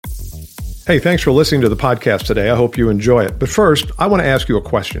Hey, thanks for listening to the podcast today. I hope you enjoy it. But first, I want to ask you a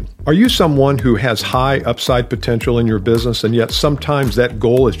question. Are you someone who has high upside potential in your business, and yet sometimes that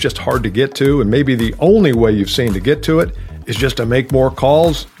goal is just hard to get to, and maybe the only way you've seen to get to it is just to make more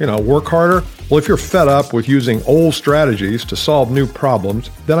calls, work harder? Well, if you're fed up with using old strategies to solve new problems,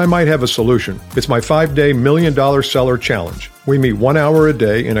 then I might have a solution. It's my 5-day $1 Million Seller Challenge. We meet 1 hour a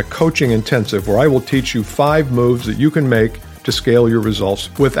day in a coaching intensive where I will teach you 5 moves that you can make to scale your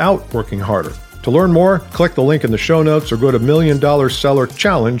results without working harder. To learn more, click the link in the show notes or go to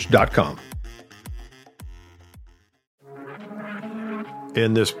 $1,000,000sellerchallenge.com.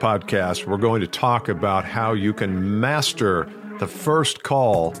 In this podcast, we're going to talk about how you can master the first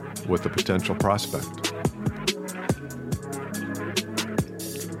call with a potential prospect.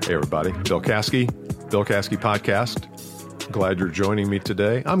 Hey everybody, Bill Caskey Podcast. Glad you're joining me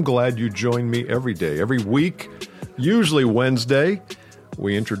today. I'm glad you join me every day, every week. Usually Wednesday,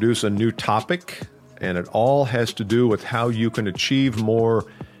 we introduce a new topic, and it all has to do with how you can achieve more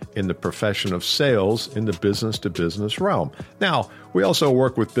in the profession of sales in the business-to-business realm. Now, we also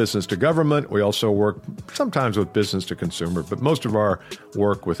work with business to government. We also work sometimes with business to consumer, but most of our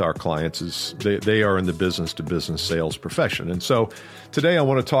work with our clients is they are in the business-to-business sales profession. And so today I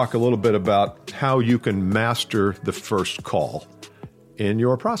want to talk a little bit about how you can master the first call in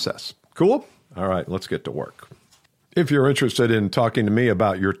your process. Cool? All right, let's get to work. If you're interested in talking to me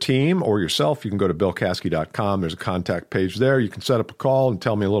about your team or yourself, you can go to BillCaskey.com. There's a contact page there. You can set up a call and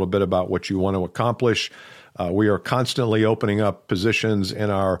tell me a little bit about what you want to accomplish. We are constantly opening up positions in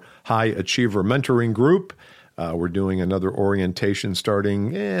our High Achiever Mentoring Group. We're doing another orientation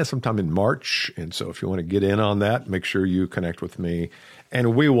starting sometime in March. And so if you want to get in on that, make sure you connect with me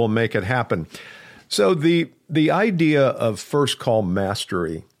and we will make it happen. So the idea of first call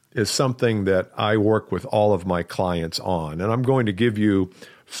mastery is something that I work with all of my clients on. And I'm going to give you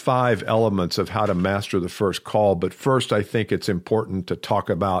 5 elements of how to master the first call. But first, I think it's important to talk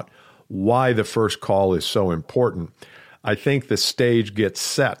about why the first call is so important. I think the stage gets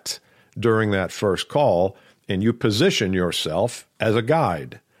set during that first call, and you position yourself as a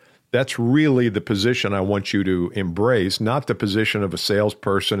guide. That's really the position I want you to embrace, not the position of a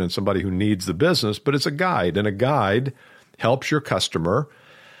salesperson and somebody who needs the business, but it's a guide. And a guide helps your customer.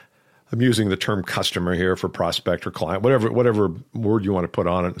 I'm using the term customer here for prospect or client, whatever word you want to put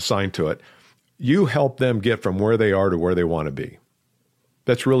on it, assign to it. You help them get from where they are to where they want to be.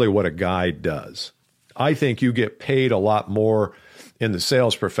 That's really what a guide does. I think you get paid a lot more in the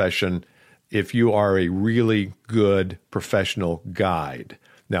sales profession if you are a really good professional guide.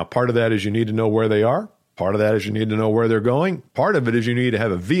 Now, part of that is you need to know where they are. Part of that is you need to know where they're going. Part of it is you need to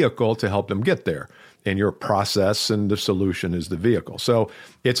have a vehicle to help them get there. And your process and the solution is the vehicle. So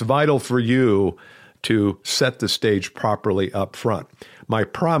it's vital for you to set the stage properly up front. My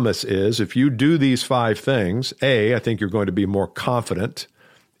promise is if you do these 5 things, I think you're going to be more confident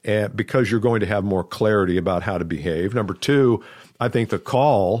because you're going to have more clarity about how to behave. Number 2, I think the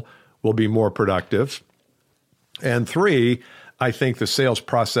call will be more productive. And 3, I think the sales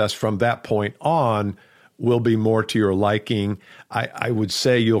process from that point on will be more to your liking. I would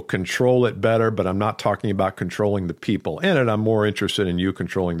say you'll control it better, but I'm not talking about controlling the people in it. I'm more interested in you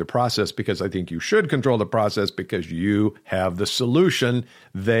controlling the process because I think you should control the process because you have the solution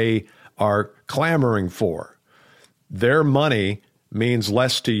they are clamoring for. Their money means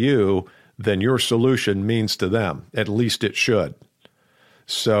less to you than your solution means to them. At least it should.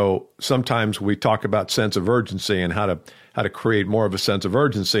 So sometimes we talk about sense of urgency and how to create more of a sense of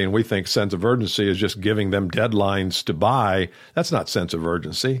urgency, and we think sense of urgency is just giving them deadlines to buy. That's not sense of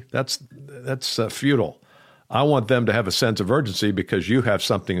urgency. That's futile. I want them to have a sense of urgency because you have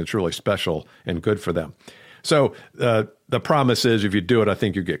something that's really special and good for them. So the promise is if you do it, I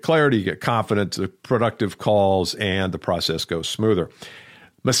think you get clarity, you get confidence, the productive calls, and the process goes smoother.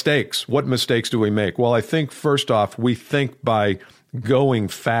 Mistakes. What mistakes do we make? Well, I think first off, we think by going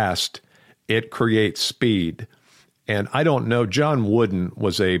fast, it creates speed. And I don't know, John Wooden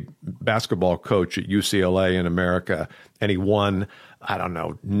was a basketball coach at UCLA in America, and he won,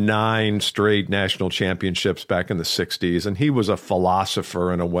 9 straight national championships back in the 60s. And he was a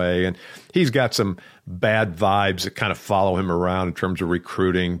philosopher in a way, and he's got some bad vibes that kind of follow him around in terms of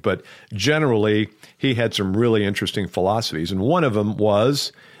recruiting. But generally, he had some really interesting philosophies. And one of them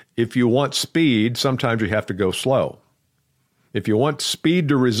was, if you want speed, sometimes you have to go slow. If you want speed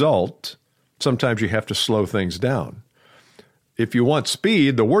to result, sometimes you have to slow things down. If you want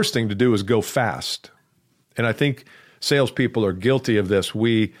speed, the worst thing to do is go fast. And I think salespeople are guilty of this.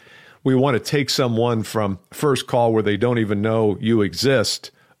 We want to take someone from first call where they don't even know you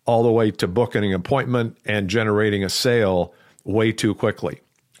exist all the way to booking an appointment and generating a sale way too quickly.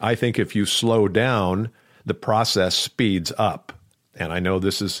 I think if you slow down, the process speeds up. And I know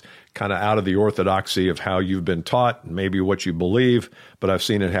this is kind of out of the orthodoxy of how you've been taught, maybe what you believe, but I've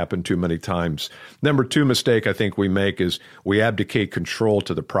seen it happen too many times. Number 2 mistake I think we make is we abdicate control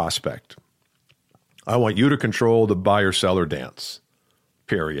to the prospect. I want you to control the buyer-seller dance,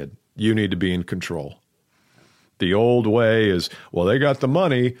 period. You need to be in control. The old way is, well, they got the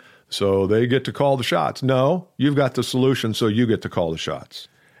money, so they get to call the shots. No, you've got the solution, so you get to call the shots.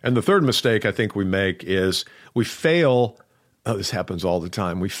 And the 3rd mistake I think we make is we fail. Oh, this happens all the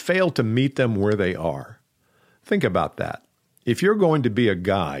time. We fail to meet them where they are. Think about that. If you're going to be a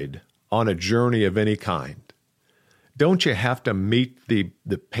guide on a journey of any kind, don't you have to meet the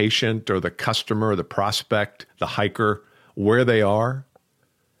patient or the customer, the prospect, the hiker, where they are?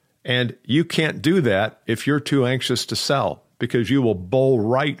 And you can't do that if you're too anxious to sell, because you will bowl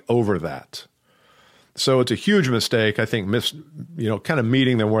right over that. So it's a huge mistake. I think kind of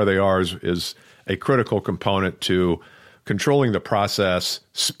meeting them where they are is a critical component to controlling the process,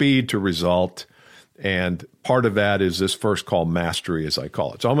 speed to result, and part of that is this first call mastery, as I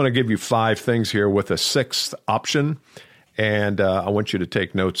call it. So I'm going to give you 5 things here with a 6th option, and I want you to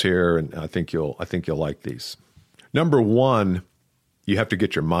take notes here, and I think you'll like these. Number 1, you have to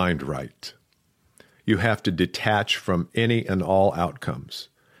get your mind right. You have to detach from any and all outcomes.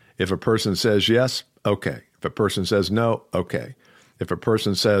 If a person says yes, okay. If a person says no, okay. If a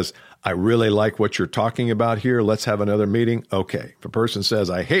person says, I really like what you're talking about here, let's have another meeting, okay. If a person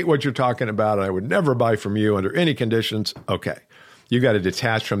says, I hate what you're talking about, and I would never buy from you under any conditions, okay. You got to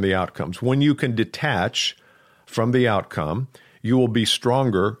detach from the outcomes. When you can detach from the outcome, you will be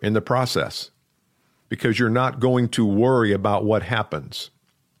stronger in the process because you're not going to worry about what happens.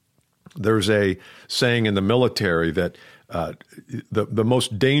 There's a saying in the military that the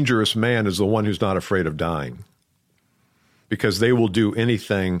most dangerous man is the one who's not afraid of dying, because they will do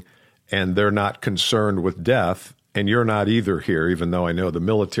anything and they're not concerned with death, and you're not either here, even though I know the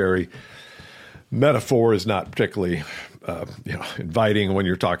military metaphor is not particularly inviting when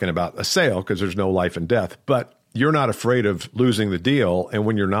you're talking about a sale, because there's no life and death. But you're not afraid of losing the deal, and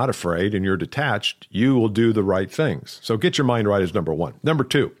when you're not afraid and you're detached, you will do the right things. So get your mind right is number 1. Number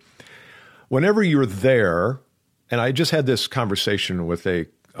 2, whenever you're there, and I just had this conversation with a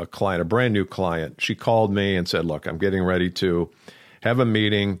client, a brand new client. She called me and said, look, I'm getting ready to have a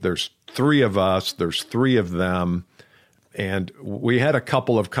meeting. There's 3 of us. There's 3 of them. And we had a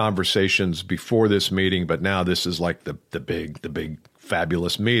couple of conversations before this meeting, but now this is like the big,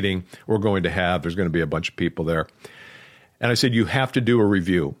 fabulous meeting we're going to have. There's going to be a bunch of people there. And I said, you have to do a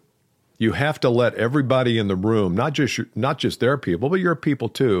review. You have to let everybody in the room, not just their people, but your people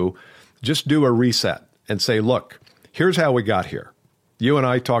too, just do a reset and say, look, here's how we got here. You and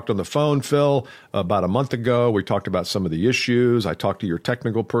I talked on the phone, Phil, about a month ago. We talked about some of the issues. I talked to your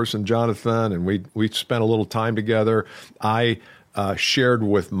technical person, Jonathan, and we spent a little time together. I shared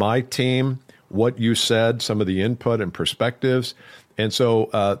with my team what you said, some of the input and perspectives. And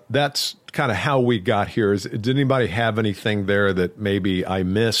so that's kind of how we got here. Did anybody have anything there that maybe I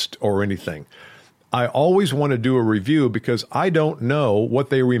missed or anything? I always want to do a review because I don't know what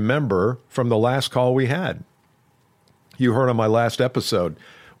they remember from the last call we had. You heard on my last episode,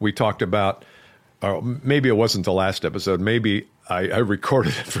 we talked about, or maybe it wasn't the last episode. Maybe I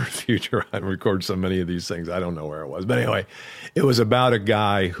recorded it for the future. I record so many of these things. I don't know where it was. But anyway, it was about a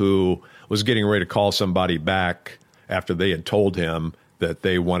guy who was getting ready to call somebody back after they had told him that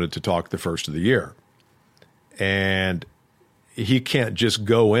they wanted to talk the first of the year. And he can't just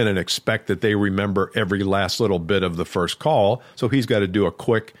go in and expect that they remember every last little bit of the first call. So he's got to do a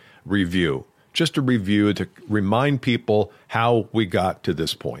quick review. Just a review to remind people how we got to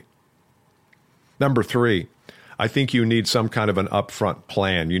this point. Number 3, I think you need some kind of an upfront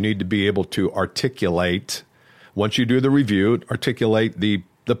plan. You need to be able to articulate, once you do the review, articulate the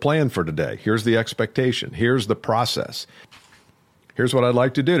plan for today. Here's the expectation. Here's the process. Here's what I'd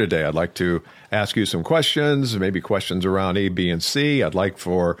like to do today. I'd like to ask you some questions, maybe questions around A, B, and C. I'd like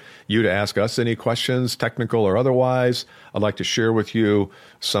for you to ask us any questions, technical or otherwise. I'd like to share with you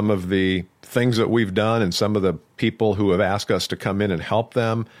some of the things that we've done and some of the people who have asked us to come in and help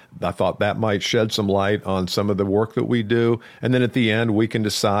them. I thought that might shed some light on some of the work that we do. And then at the end, we can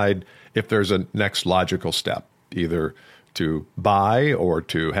decide if there's a next logical step, either to buy or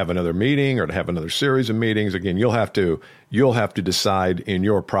to have another meeting or to have another series of meetings. Again, you'll have to decide in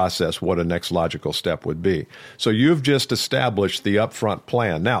your process what a next logical step would be. So you've just established the upfront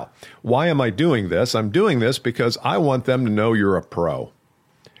plan. Now, why am I doing this? I'm doing this because I want them to know you're a pro.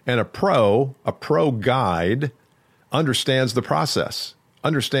 And a pro guide understands the process,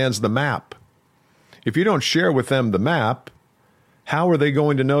 understands the map. If you don't share with them the map, how are they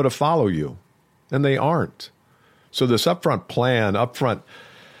going to know to follow you? And they aren't. So this upfront plan, upfront,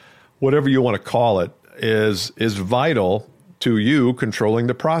 whatever you want to call it, is vital to you controlling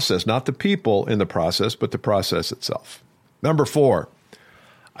the process, not the people in the process, but the process itself. Number 4,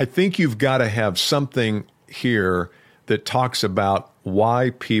 I think you've got to have something here that talks about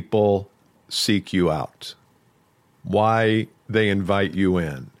why people seek you out, why they invite you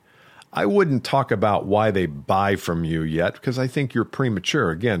in. I wouldn't talk about why they buy from you yet, because I think you're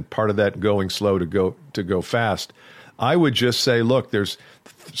premature. Again, part of that going slow to go fast. I would just say, look, there's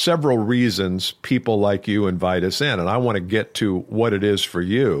several reasons people like you invite us in, and I want to get to what it is for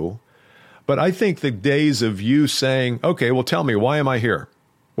you. But I think the days of you saying, okay, well, tell me, why am I here?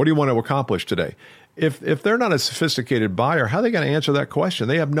 What do you want to accomplish today? If they're not a sophisticated buyer, how are they going to answer that question?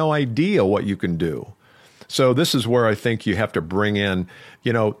 They have no idea what you can do. So this is where I think you have to bring in,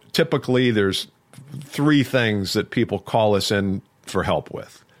 typically there's 3 things that people call us in for help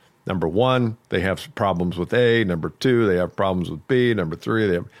with. Number 1, they have problems with A. Number 2, they have problems with B. Number 3,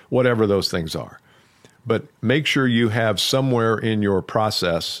 they have whatever those things are. But make sure you have somewhere in your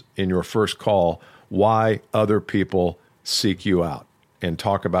process, in your first call, why other people seek you out, and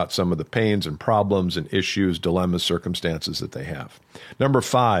talk about some of the pains and problems and issues, dilemmas, circumstances that they have. Number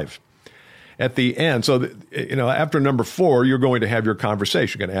 5, at the end, so after number 4, you're going to have your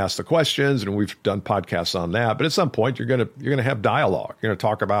conversation. You're going to ask the questions, and we've done podcasts on that. But at some point, you're going to have dialogue. You're going to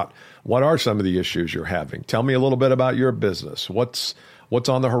talk about what are some of the issues you're having. Tell me a little bit about your business. What's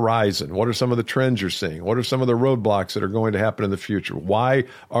on the horizon? What are some of the trends you're seeing? What are some of the roadblocks that are going to happen in the future? Why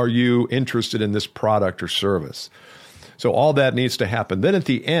are you interested in this product or service? So all that needs to happen. Then at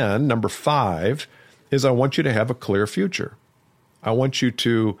the end, number 5 is I want you to have a clear future. I want you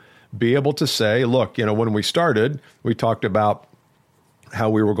to be able to say, look, when we started, we talked about how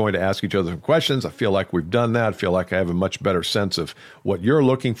we were going to ask each other some questions. I feel like we've done that. I feel like I have a much better sense of what you're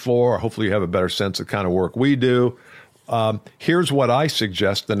looking for. Hopefully you have a better sense of the kind of work we do. Here's what I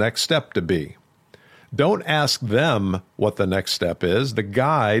suggest the next step to be. Don't ask them what the next step is.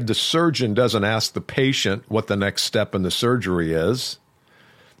 The surgeon doesn't ask the patient what the next step in the surgery is.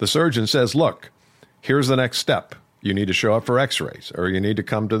 The surgeon says, look, here's the next step. You need to show up for x-rays, or you need to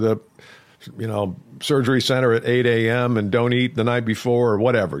come to the surgery center at 8 a.m. and don't eat the night before, or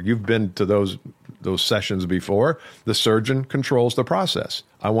whatever. You've been to those sessions before. The surgeon controls the process.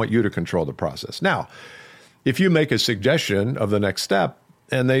 I want you to control the process. Now, if you make a suggestion of the next step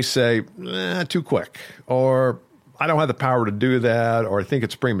and they say, too quick, or I don't have the power to do that, or I think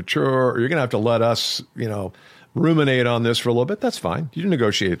it's premature, or you're going to have to let us, ruminate on this for a little bit, that's fine. You can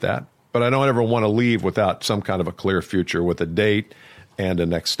negotiate that. But I don't ever want to leave without some kind of a clear future with a date and a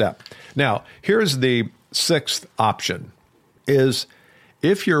next step. Now, here's the 6th option, is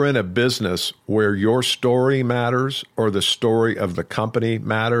if you're in a business where your story matters or the story of the company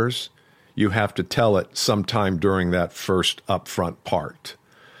matters, you have to tell it sometime during that first upfront part.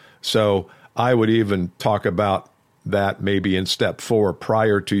 So I would even talk about that maybe in step 4,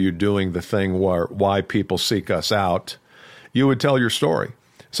 prior to you doing the thing why people seek us out. You would tell your story.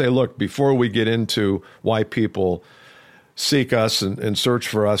 Say, look, before we get into why people seek us and search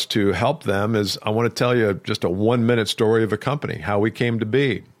for us to help them, I want to tell you just a 1-minute story of a company, how we came to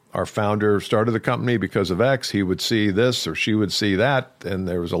be. Our founder started the company because of X. He would see this or she would see that, and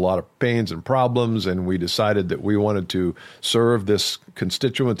there was a lot of pains and problems, and we decided that we wanted to serve this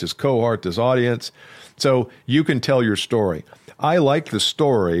constituent, this cohort, this audience. So you can tell your story. I like the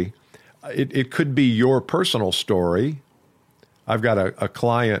story. It could be your personal story. I've got a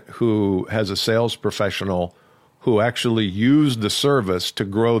client who has a sales professional who actually used the service to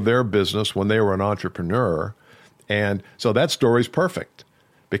grow their business when they were an entrepreneur. And so that story's perfect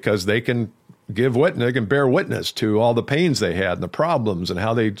because they can they can bear witness to all the pains they had and the problems and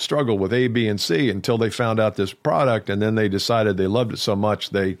how they struggled with A, B, and C until they found out this product. And then they decided they loved it so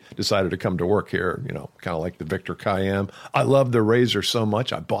much, they decided to come to work here, kind of like the Victor Kiam. I love the razor so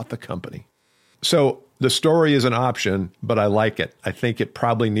much, I bought the company. So the story is an option, but I like it. I think it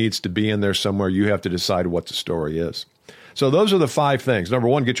probably needs to be in there somewhere. You have to decide what the story is. So those are the 5 things. Number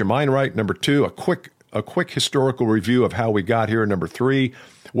 1, get your mind right. Number 2, a quick historical review of how we got here. Number 3,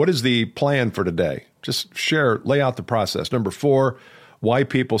 what is the plan for today? Just lay out the process. Number 4, why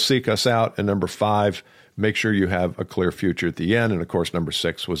people seek us out. And number 5, make sure you have a clear future at the end. And of course, number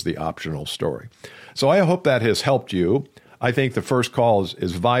 6 was the optional story. So I hope that has helped you. I think the first call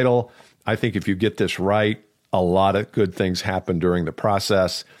is vital. I think if you get this right, a lot of good things happen during the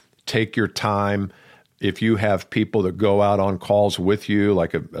process. Take your time. If you have people that go out on calls with you,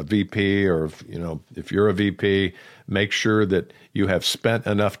 like a VP, or if you're a VP, make sure that you have spent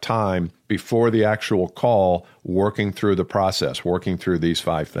enough time before the actual call working through the process, working through these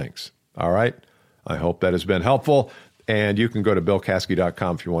 5 things. All right? I hope that has been helpful. And you can go to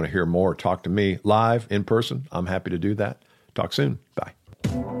BillCaskey.com if you want to hear more. Talk to me live, in person. I'm happy to do that. Talk soon. Bye.